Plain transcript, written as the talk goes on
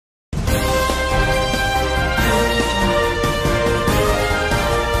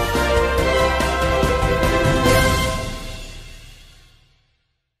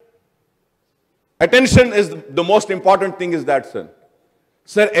Attention is the most important thing is that, sir.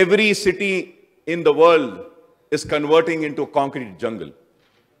 Sir, every city in the world is converting into a concrete jungle.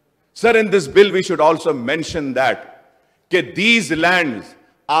 Sir, in this bill, we should also mention that these lands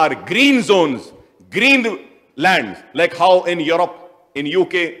are green zones, green lands, like how in Europe, in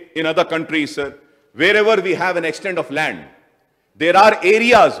UK, in other countries, sir, wherever we have an extent of land, there are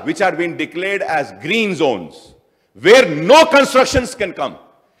areas which are being declared as green zones, where no constructions can come.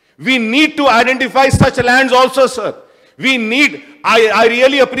 We need to identify such lands also, sir. We need, I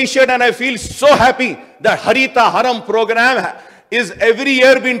really appreciate and I feel so happy that Harithaharam program is every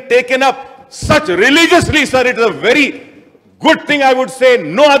year being taken up such religiously, sir. It is a very good thing, I would say.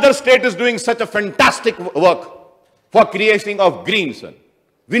 No other state is doing such a fantastic work for creating of green, sir.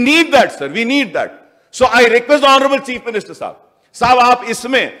 We need that, sir. We need that. So I request the Honorable Chief Minister, sir. साहब आप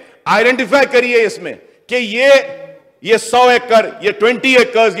इसमें identify करिए इसमें कि ये 100 एकड़, ये 20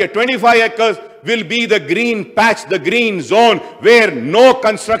 acres, ये 25 acres will be the green patch, the green zone where no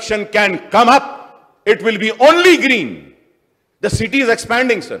construction can come up. It will be only green. The city is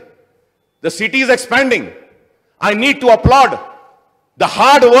expanding, sir. The city is expanding. I need to applaud the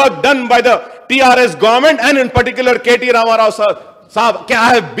hard work done by the TRS government and in particular KT Ramarao sir. Saab,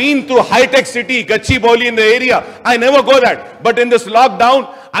 I have been to high-tech city, Gachibowli in the area. I never go that. But in this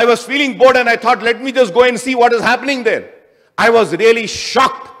lockdown, I was feeling bored and I thought, let me just go and see what is happening there. I was really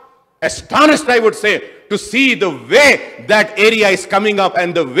shocked, astonished, I would say, to see the way that area is coming up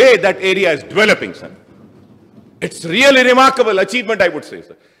and the way that area is developing, sir. It's really remarkable achievement, I would say,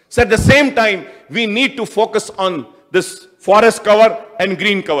 sir. So at the same time, we need to focus on this forest cover and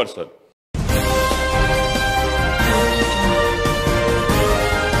green cover, sir.